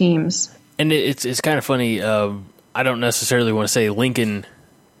similar teams. And it's kind of funny. I don't necessarily want to say Lincoln,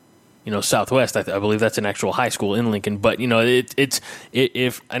 Southwest. I believe that's an actual high school in Lincoln. But I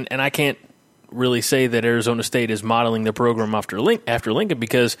can't really say that Arizona State is modeling the program after Lincoln,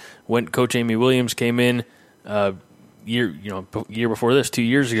 because when Coach Amy Williams came in year before this, 2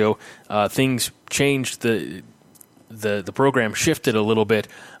 years ago, things changed. The program shifted a little bit,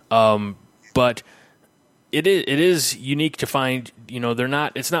 but it is unique to find. They're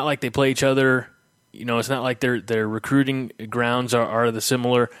not. It's not like they play each other. It's not like their recruiting grounds are the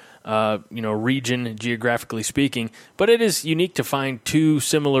similar. Region, geographically speaking, but it is unique to find 2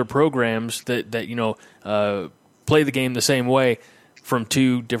 similar programs that play the game the same way from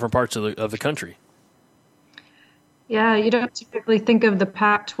 2 different parts of the country. Yeah, you don't typically think of the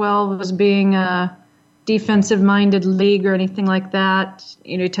Pac-12 as being a defensive-minded league or anything like that.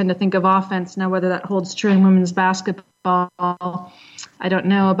 You tend to think of offense. Now, whether that holds true in women's basketball, I don't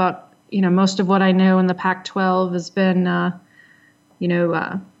know about. Most of what I know in the Pac-12 has been,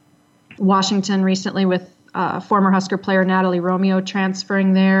 Washington recently with former Husker player Natalie Romeo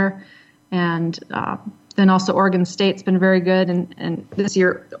transferring there, and then also Oregon State's been very good, and this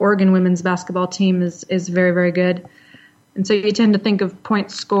year the Oregon women's basketball team is very, very good. And so you tend to think of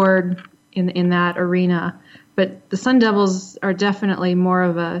points scored in that arena. But the Sun Devils are definitely more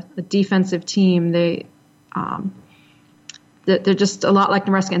of a defensive team. They're just a lot like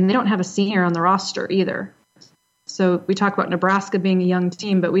Nebraska, and they don't have a senior on the roster either. So we talk about Nebraska being a young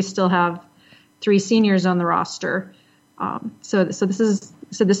team, but we still have 3 seniors on the roster. So this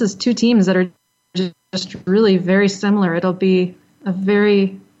is 2 teams that are just really very similar. It'll be a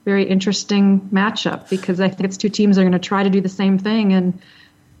very, very interesting matchup because I think it's 2 teams that are going to try to do the same thing, and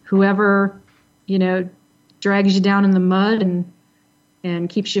whoever drags you down in the mud and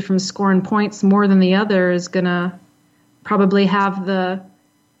keeps you from scoring points more than the other is going to probably have the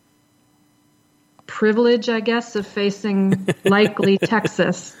privilege, I guess, of facing likely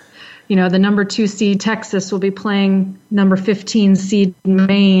Texas. The number 2 seed Texas will be playing number 15 seed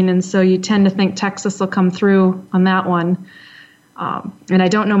Maine, and so you tend to think Texas will come through on that one. And I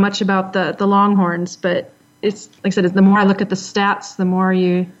don't know much about the Longhorns, but it's like I said, the more I look at the stats, the more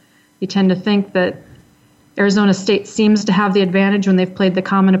you tend to think that Arizona State seems to have the advantage when they've played the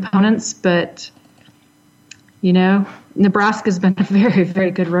common opponents, but Nebraska's been a very,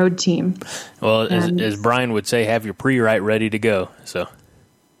 very good road team. Well, as Brian would say, have your pre-write ready to go. So,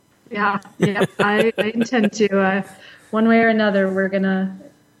 yeah, I intend to. One way or another, we're gonna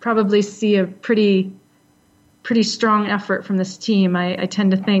probably see a pretty strong effort from this team. I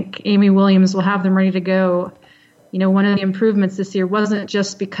tend to think Amy Williams will have them ready to go. One of the improvements this year wasn't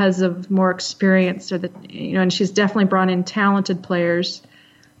just because of more experience and she's definitely brought in talented players,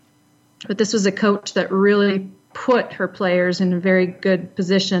 but this was a coach that really put her players in a very good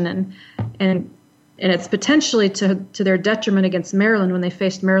position, and it's potentially to their detriment against Maryland when they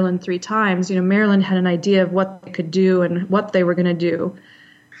faced Maryland 3 times. Maryland had an idea of what they could do and what they were going to do,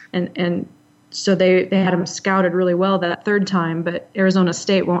 and so they had them scouted really well that 3rd time, but Arizona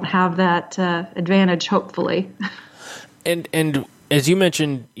State won't have that advantage, hopefully. And as you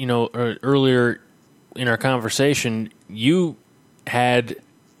mentioned, earlier in our conversation, you had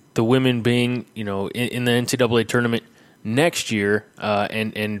the women being, in the NCAA tournament next year,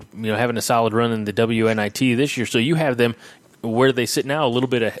 and having a solid run in the WNIT this year. So you have them where they sit now, a little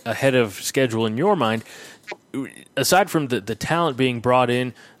bit ahead of schedule in your mind. Aside from the talent being brought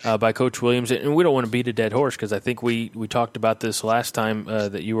in by Coach Williams, and we don't want to beat a dead horse because I think we talked about this last time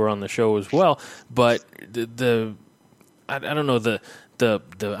that you were on the show as well. But I don't know I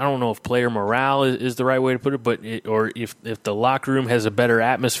don't know if player morale is the right way to put it, but or if the locker room has a better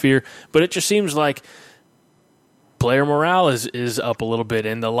atmosphere. But it just seems like player morale is up a little bit,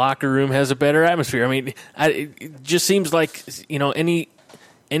 and the locker room has a better atmosphere. I mean, it just seems like any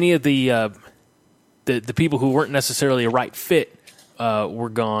of the people who weren't necessarily a right fit were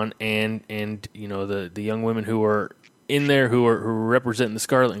gone, and the young women who are in there who are representing the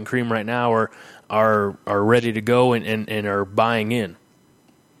Scarlet and Cream right now are ready to go and are buying in.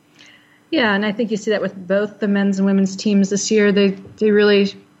 Yeah, and I think you see that with both the men's and women's teams this year. They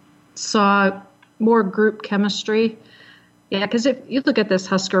really saw more group chemistry. Yeah, because if you look at this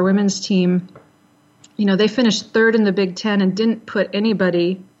Husker women's team, they finished 3rd in the Big Ten and didn't put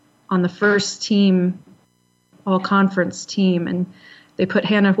anybody on the first team, all-conference team, and they put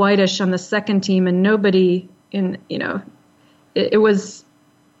Hannah Whitish on the second team, and nobody in. It was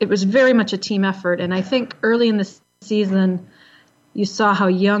very much a team effort, and I think early in the season, you saw how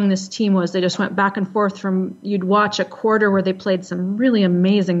young this team was. They just went back and forth from, you'd watch a quarter where they played some really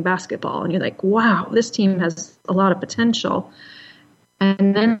amazing basketball, and you're like, wow, this team has a lot of potential.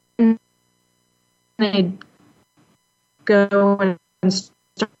 And then they'd go and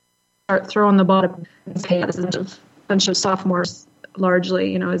start throwing the ball. This is a bunch of sophomores,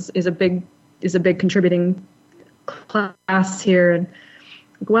 largely, is a big contributing class here. And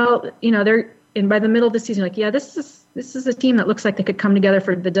and by the middle of the season, this is a team that looks like they could come together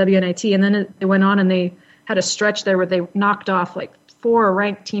for the WNIT. And then they went on and they had a stretch there where they knocked off like 4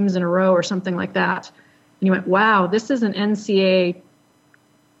 ranked teams in a row or something like that. And you went, wow, this is an NCAA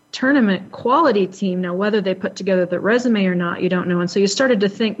tournament quality team. Now, whether they put together the resume or not, you don't know. And so you started to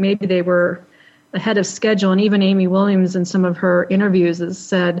think maybe they were ahead of schedule. And even Amy Williams in some of her interviews has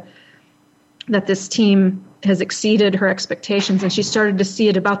said that this team has exceeded her expectations, and she started to see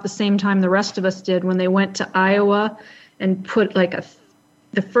it about the same time the rest of us did when they went to Iowa and put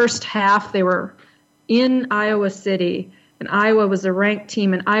the first half. They were in Iowa City, and Iowa was a ranked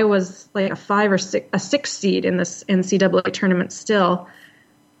team, and Iowa's like a 6 seed in this NCAA tournament still,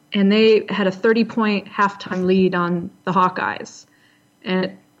 and they had a 30-point halftime lead on the Hawkeyes,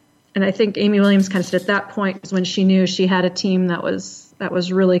 and I think Amy Williams kind of said at that point was when she knew she had a team that was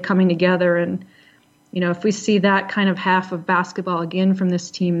really coming together. And if we see that kind of half of basketball again from this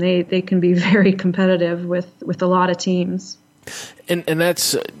team, they can be very competitive with a lot of teams. And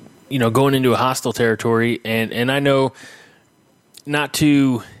that's, going into a hostile territory. And I know not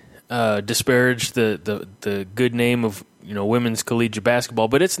to disparage the good name of, women's collegiate basketball,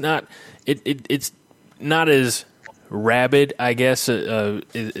 but it's not as rabid, I guess,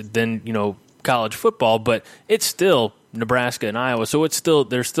 than, college football, but it's still Nebraska and Iowa, so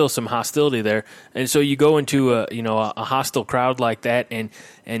there's still some hostility there, and so you go into a hostile crowd like that, and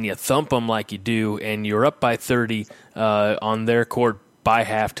you thump them like you do, and you're up by 30 on their court by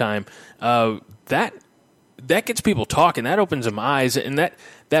halftime. That gets people talking. That opens some eyes, and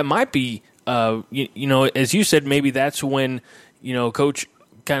that might be as you said, maybe that's when Coach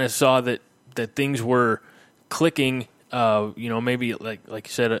kind of saw that things were clicking. Maybe like you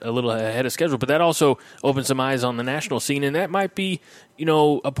said, a little ahead of schedule, but that also opens some eyes on the national scene, and that might be,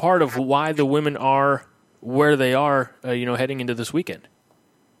 a part of why the women are where they are, heading into this weekend.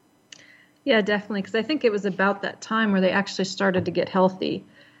 Yeah, definitely, because I think it was about that time where they actually started to get healthy.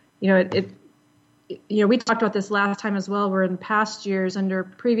 We talked about this last time as well, where in past years under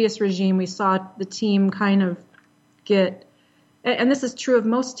previous regime, we saw the team kind of get, and this is true of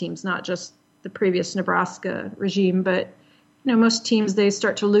most teams, not just the previous Nebraska regime, but most teams, they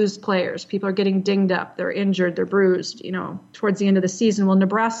start to lose players. People are getting dinged up, they're injured, they're bruised, towards the end of the season. Well,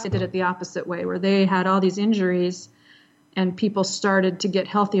 Nebraska did it the opposite way, where they had all these injuries and people started to get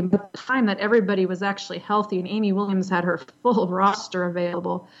healthy. And by the time that everybody was actually healthy and Amy Williams had her full roster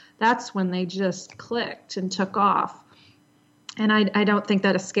available, that's when they just clicked and took off. And I don't think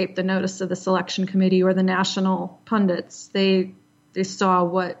that escaped the notice of the selection committee or the national pundits. They saw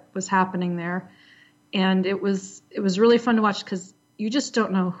what was happening there. And it was really fun to watch because you just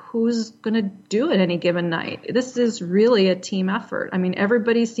don't know who's going to do it any given night. This is really a team effort. I mean,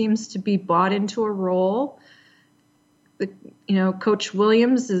 everybody seems to be bought into a role. Coach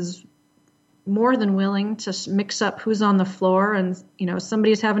Williams is more than willing to mix up who's on the floor, and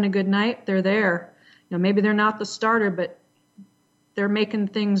somebody's having a good night, they're there. Maybe they're not the starter, but they're making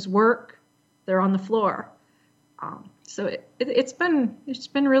things work. They're on the floor. So it's been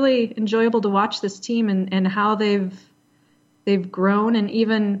really enjoyable to watch this team and how they've grown. And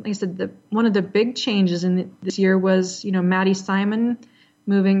even, like I said, one of the big changes in this year was Maddie Simon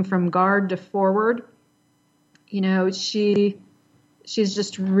moving from guard to forward. She's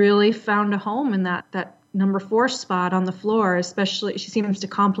just really found a home in that number 4 spot on the floor. Especially, she seems to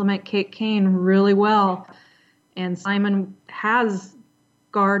complement Kate Kane really well. And Simon has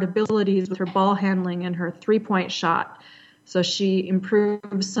guard abilities with her ball handling and her 3-point shot. So she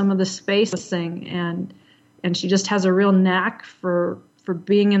improves some of the spacing, and she just has a real knack for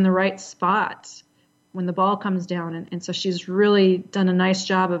being in the right spot when the ball comes down. And so she's really done a nice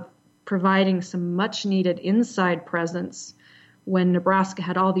job of providing some much needed inside presence when Nebraska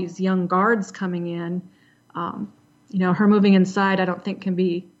had all these young guards coming in. Her moving inside, I don't think can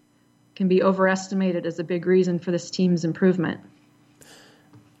be overestimated as a big reason for this team's improvement.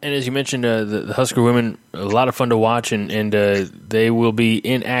 And as you mentioned, the Husker women, a lot of fun to watch, and they will be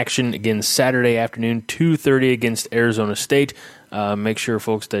in action again Saturday afternoon, 2:30 against Arizona State. Make sure,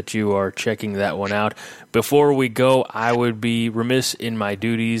 folks, that you are checking that one out. Before we go, I would be remiss in my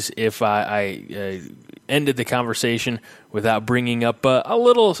duties if I ended the conversation without bringing up a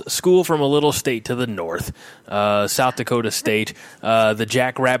little school from a little state to the north, South Dakota State. The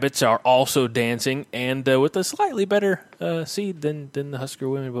Jackrabbits are also dancing, and with a slightly better seed than the Husker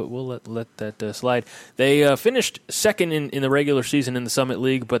women, but we'll let that slide. They finished second in the regular season in the Summit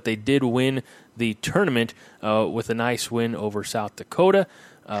League, but they did win the tournament with a nice win over South Dakota.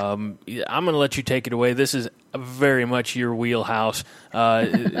 I'm going to let you take it away. This is very much your wheelhouse.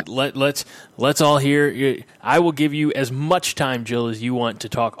 Let's all hear. I will give you as much time, Jill, as you want to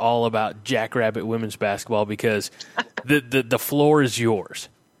talk all about Jackrabbit women's basketball, because the floor is yours.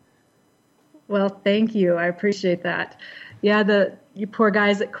 Well, thank you. I appreciate that. Yeah, you poor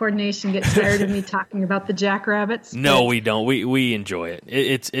guys at Coordination get tired of me talking about the Jackrabbits. No, we don't. We enjoy it.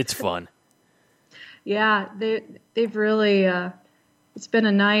 It's fun. Yeah, they've really. It's been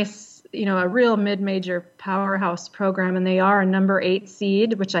a nice, a real mid-major powerhouse program, and they are a number 8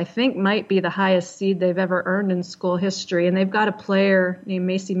 seed, which I think might be the highest seed they've ever earned in school history. And they've got a player named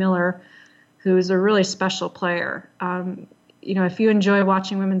Macy Miller, who's a really special player. If you enjoy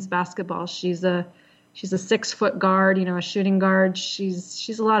watching women's basketball, she's a 6-foot guard, a shooting guard.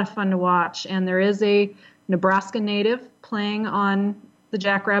 She's a lot of fun to watch. And there is a Nebraska native playing on the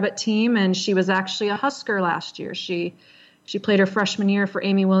Jackrabbit team, and she was actually a Husker last year. She played her freshman year for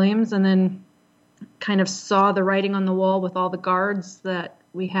Amy Williams, and then kind of saw the writing on the wall with all the guards that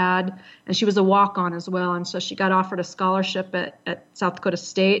we had. And she was a walk-on as well, and so she got offered a scholarship at South Dakota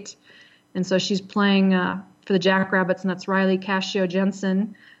State. And so she's playing for the Jackrabbits, and that's Riley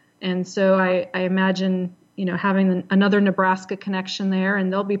Cascio-Jensen. And so I imagine, having another Nebraska connection there,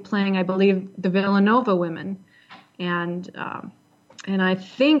 and they'll be playing, I believe, the Villanova women. And I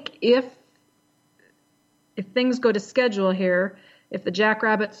think if things go to schedule here, if the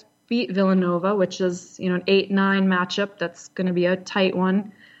Jackrabbits beat Villanova, which is an 8-9 matchup, that's going to be a tight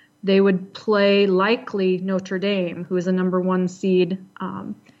one, they would play likely Notre Dame, who is a number 1 seed,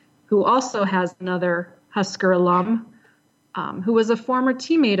 who also has another Husker alum, who was a former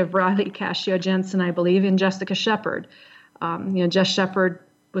teammate of Riley Cascio-Jensen, I believe, in Jessica Shepard. Jess Shepard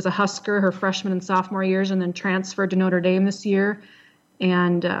was a Husker her freshman and sophomore years, and then transferred to Notre Dame this year.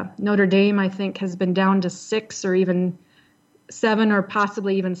 And Notre Dame, I think, has been down to 6 or even 7 or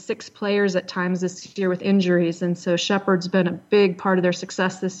possibly even 6 players at times this year with injuries. And so Shepard's been a big part of their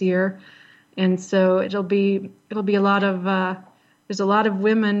success this year. and so it'll be a lot of there's a lot of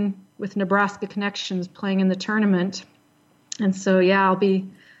women with Nebraska connections playing in the tournament, and so yeah, I'll be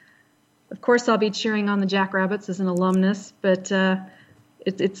cheering on the Jackrabbits as an alumnus, but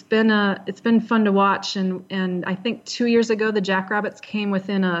it's been fun to watch, and I think 2 years ago the Jackrabbits came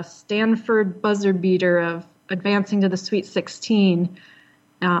within a Stanford buzzer beater of advancing to the Sweet 16.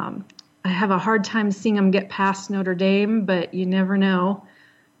 I have a hard time seeing them get past Notre Dame, but you never know.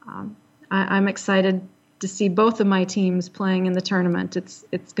 I'm excited to see both of my teams playing in the tournament.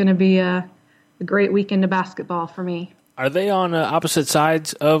 It's going to be a great weekend of basketball for me. Are they on opposite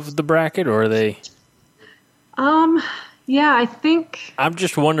sides of the bracket, or are they? Yeah, I think. I'm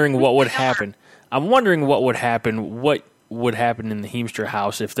just wondering what would happen. I'm wondering what would happen. What would happen in the Heemstra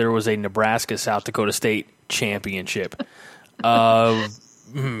house if there was a Nebraska-South Dakota State championship?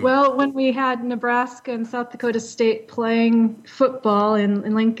 Well, when we had Nebraska and South Dakota State playing football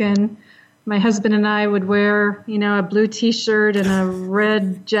in Lincoln, my husband and I would wear, a blue T-shirt and a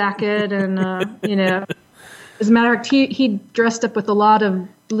red jacket, and as a matter of fact, he dressed up with a lot of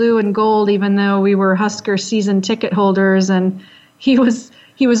blue and gold, even though we were Husker season ticket holders, and he was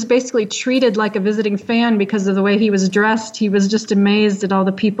basically treated like a visiting fan because of the way he was dressed. He was just amazed at all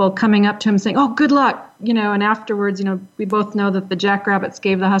the people coming up to him saying, "Oh, good luck," and afterwards, we both know that the Jackrabbits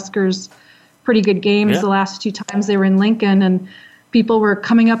gave the Huskers pretty good games the last 2 times they were in Lincoln, and people were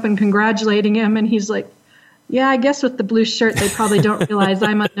coming up and congratulating him, and he's like, "Yeah, I guess with the blue shirt, they probably don't realize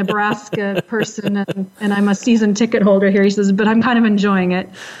I'm a Nebraska person and I'm a season ticket holder here." He says, "But I'm kind of enjoying it."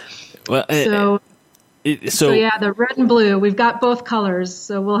 Well, so yeah, the red and blue, we've got both colors,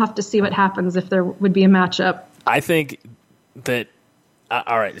 so we'll have to see what happens if there would be a matchup. I think that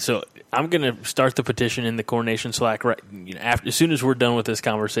all right. So I'm going to start the petition in the Corn Nation Slack as soon as we're done with this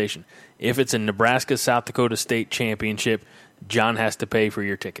conversation. If it's a Nebraska South Dakota State championship, John has to pay for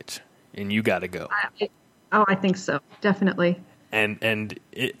your tickets, and you got to go. I think so, definitely. And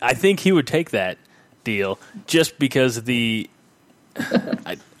I think he would take that deal just because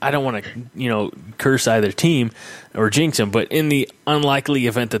I don't want to curse either team or jinx him, but in the unlikely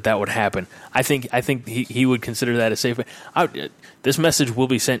event that would happen, I think he would consider that a safe. This message will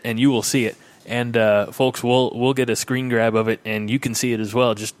be sent, and you will see it. And folks, we'll get a screen grab of it, and you can see it as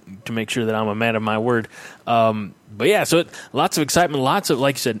well, just to make sure that I'm a man of my word. But yeah, so lots of excitement, lots of,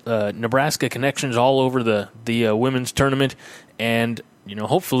 like you said, Nebraska connections all over the women's tournament, and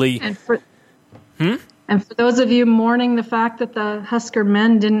hopefully. And for those of you mourning the fact that the Husker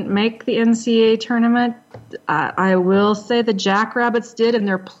men didn't make the NCAA tournament, I will say the Jackrabbits did, and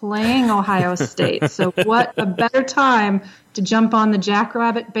they're playing Ohio State. So what a better time to jump on the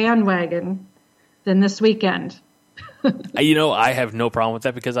Jackrabbit bandwagon than this weekend. I have no problem with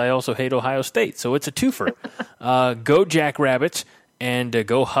that because I also hate Ohio State, so it's a twofer. Go Jackrabbits and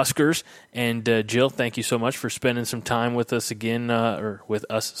go Huskers. And Jill, thank you so much for spending some time with us again, or with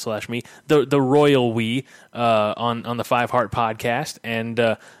us/me, the royal we, on the 5 Heart podcast. And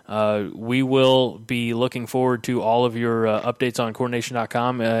we will be looking forward to all of your updates on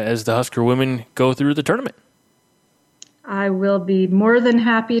CornNation.com as the Husker women go through the tournament. I will be more than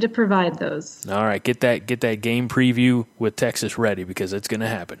happy to provide those. All right, get that game preview with Texas ready because it's going to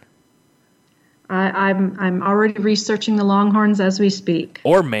happen. I'm already researching the Longhorns as we speak.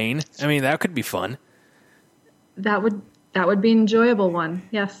 Or Maine. I mean, that could be fun. That would be an enjoyable one.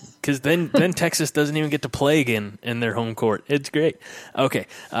 Yes. Because then Texas doesn't even get to play again in their home court. It's great. Okay,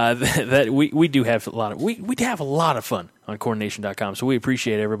 we do have a lot of we have a lot of fun on CornNation.com. So we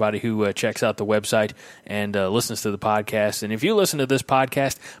appreciate everybody who checks out the website and listens to the podcast. And if you listen to this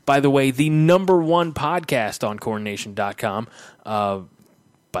podcast, by the way, the #1 podcast on CornNation.com.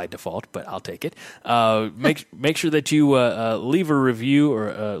 By default, but I'll take it. Make sure that you leave a review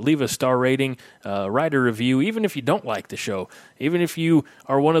or leave a star rating, write a review, even if you don't like the show. Even if you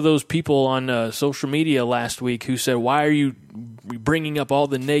are one of those people on social media last week who said, "Why are you bringing up all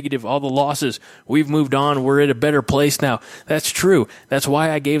the negative, all the losses? We've moved on. We're at a better place now." That's true. That's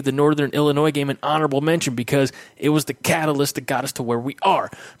why I gave the Northern Illinois game an honorable mention, because it was the catalyst that got us to where we are.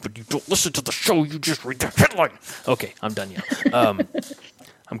 But you don't listen to the show. You just read the headline. Okay, I'm done now.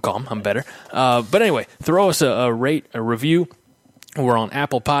 I'm calm. I'm better. But anyway, throw us a rate, a review. We're on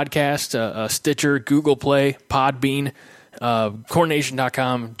Apple Podcasts, Stitcher, Google Play, Podbean,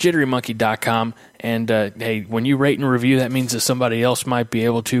 CornNation.com, JitteryMonkey.com. And, hey, when you rate and review, that means that somebody else might be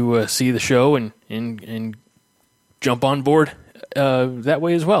able to see the show and jump on board that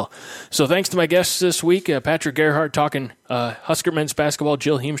way as well. So thanks to my guests this week, Patrick Gerhardt talking Husker men's basketball,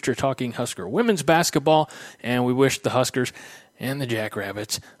 Jill Heemstra talking Husker women's basketball, and we wish the Huskers and the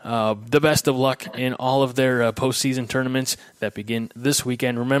Jackrabbits the best of luck in all of their postseason tournaments that begin this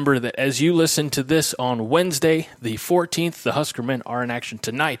weekend. Remember that as you listen to this on Wednesday, the 14th, the Husker men are in action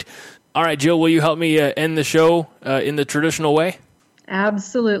tonight. All right, Jill, will you help me end the show in the traditional way?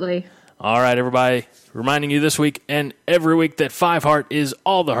 Absolutely. All right, everybody, reminding you this week and every week that 5 Heart is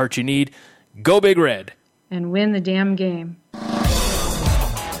all the heart you need. Go Big Red. And win the damn game.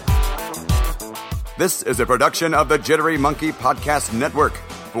 This is a production of the Jittery Monkey Podcast Network.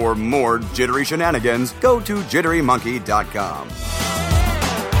 For more jittery shenanigans, go to jitterymonkey.com.